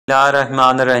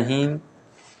बिस्मिल्लाहिर्रहमानिर्रहीम।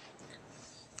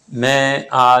 मैं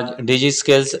आज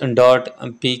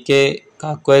digiskills.pk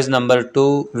का quiz number 2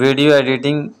 video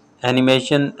editing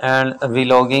animation and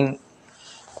vlogging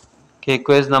के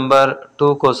क्विज़ नंबर 2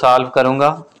 को सॉल्व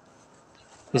करूँगा।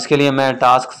 इसके लिए मैं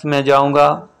टास्क्स में जाऊँगा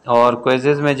और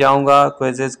क्विज़ेस में जाऊँगा।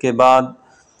 क्विज़ेस के बाद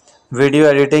video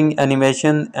editing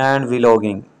animation and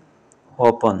vlogging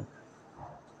open.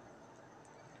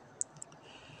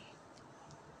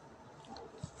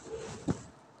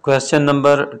 Question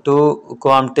number 2 को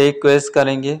हम टेक क्विज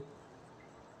करेंगे।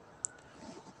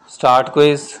 Start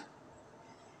quiz.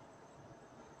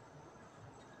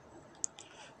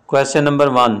 Question number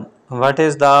 1, what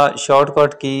is the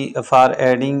shortcut की for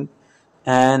adding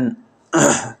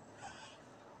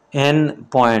N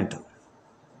point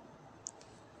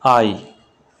I.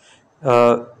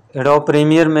 Adobe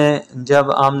premiere में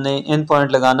जब हमने इन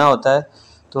पॉइंट लगाना होता है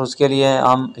तो उसके लिए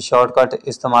हम शॉर्टकट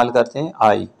इस्तेमाल करते हैं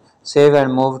आई। Save and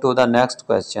move to the next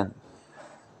question.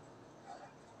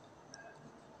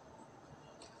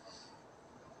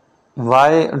 Why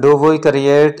do we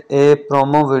create a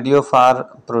promo video for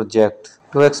project?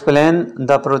 To explain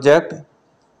the project,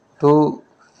 to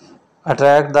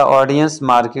attract the audience,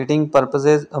 marketing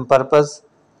purpose,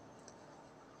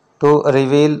 to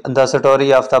reveal the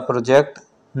story of the project,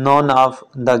 none of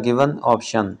the given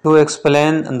option. To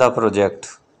explain the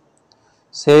project.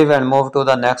 Save and move to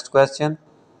the next question.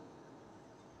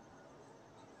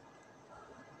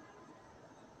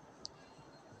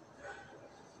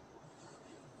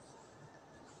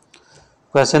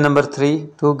 Question number 3,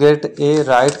 to get a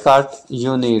right cut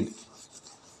you need.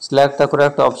 Select the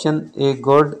correct option. A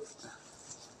good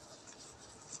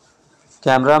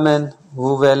cameraman who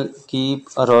will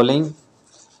keep rolling.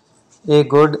 A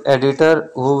good editor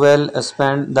who will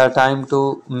spend the time to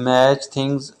match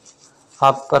things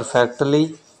up perfectly.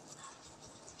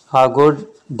 A good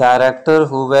director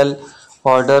who will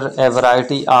order a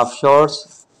variety of shots.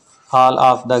 All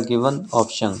of the given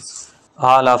options.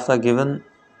 All of the given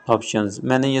options.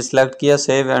 मैंने ये select किया.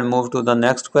 Save and move to the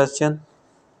next question.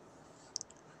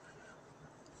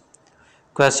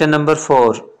 Question number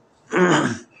 4.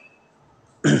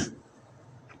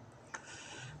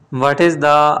 What is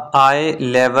the eye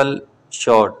level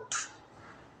shot?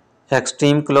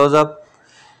 Extreme close-up,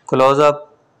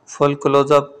 full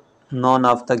close-up, none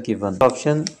of the given.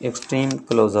 Option extreme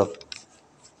close-up.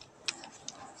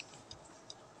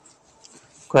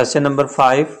 Question number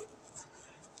 5.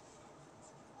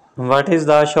 What is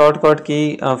the shortcut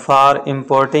key for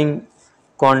importing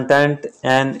content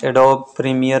in Adobe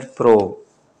Premiere Pro?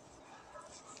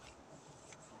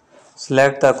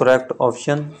 Select the correct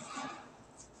option.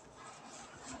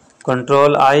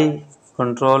 Control I,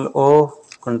 Control O,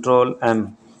 Control M.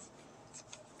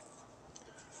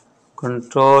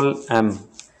 Control M.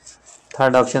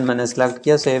 Third option मैंने select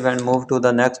किया. Save and move to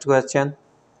the next question.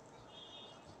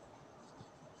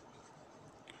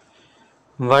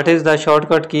 What is the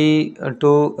shortcut key to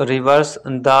reverse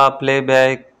the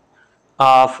playback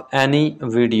of any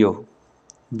video?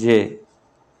 J.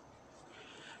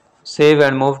 Save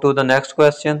and move to the next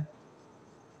question.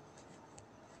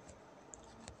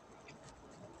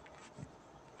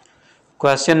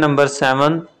 Question number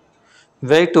 7.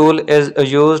 Which tool is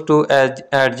used to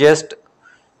adjust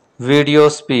video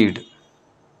speed?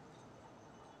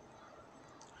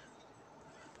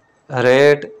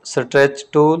 Rate, stretch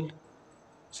tool,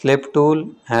 slip tool,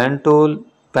 hand tool,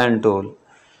 pen tool.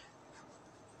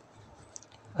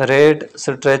 Rate,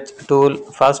 stretch tool,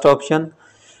 first option.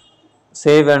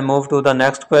 Save and move to the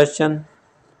next question.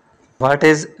 What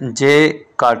is J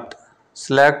cut?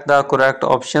 Select the correct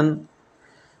option.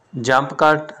 Jump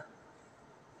cut.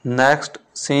 Next,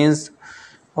 scenes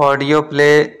audio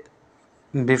play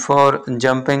before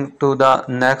jumping to the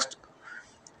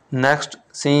next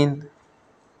scene.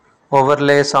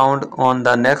 Overlay sound on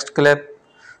the next clip.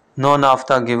 None of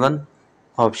the given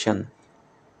option.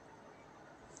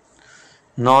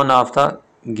 None of the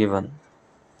given.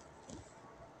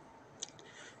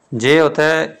 जे होता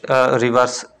है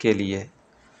reverse के लिए,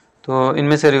 तो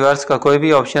इनमें से reverse का कोई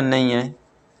भी ऑप्शन नहीं है.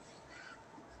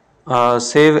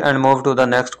 Save and move to the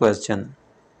next question.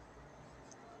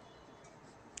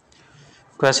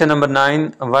 Question number 9.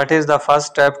 What is the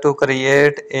first step to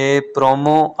create a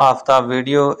promo of the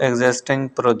video existing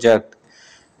project?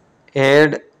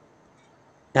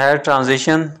 Add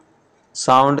transition,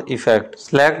 sound effect.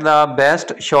 Select the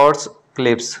best shorts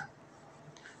clips.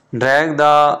 Drag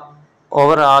the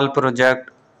overall project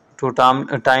to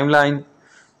timeline.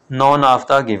 None of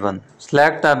the given.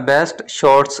 Select the best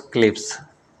shorts clips.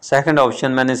 Second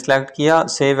option मैंने select किया.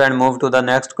 Save and move to the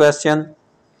next question.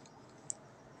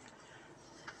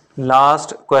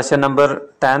 Last question number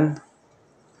 10.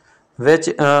 Which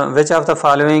of the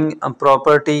following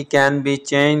property can be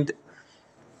changed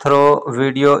through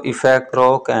video effect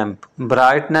pro camp?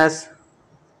 Brightness,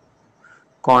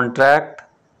 contract,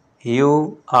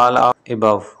 hue, all of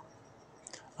above.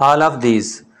 All of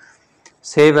these.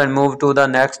 Save and move to the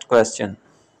next question.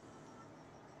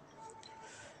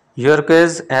 Your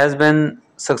quiz has been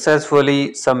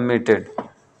successfully submitted.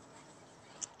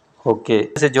 Okay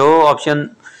से जो option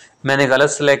मैंने गलत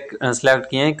select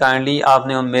किए हैं, kindly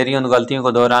आपने मेरी उन गलतियों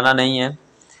को दोहराना नहीं है।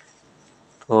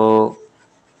 तो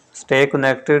स्टे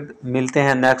कनेक्टेड, मिलते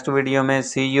हैं नेक्स्ट वीडियो में।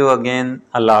 सी यू अगेन,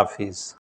 अल्लाह हाफिज़।